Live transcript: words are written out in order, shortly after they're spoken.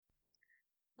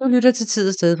Du lytter til Tid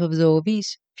og Sted på Hvidovre Avis,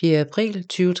 4. april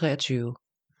 2023.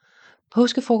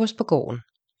 Påskefrokost på Gaarden.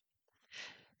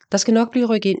 Der skal nok blive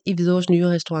ryk ind i Hvidovres nye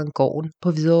restaurant Gaarden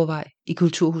på Hvidovrevej i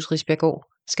Kulturhus Risbjerggård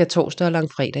skal torsdag og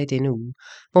langfredag i denne uge,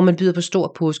 hvor man byder på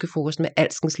stor påskefrokost med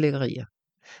alskens lækkerier.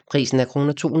 Prisen er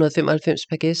kroner 295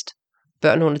 per gæst,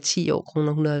 børn under 10 år kroner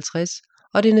 150,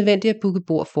 og det er nødvendigt at booke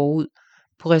bord forud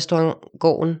på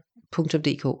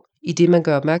restaurantgaarden.dk, i det man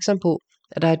gør opmærksom på,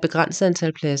 at der er et begrænset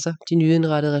antal pladser de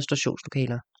nyindrettede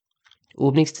restaurationslokaler.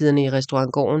 Åbningstiderne i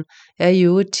Restaurant Gaarden er i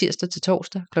øvrigt tirsdag til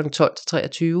torsdag kl. 12 til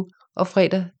 23 og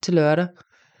fredag til lørdag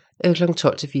kl.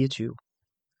 12 til 24.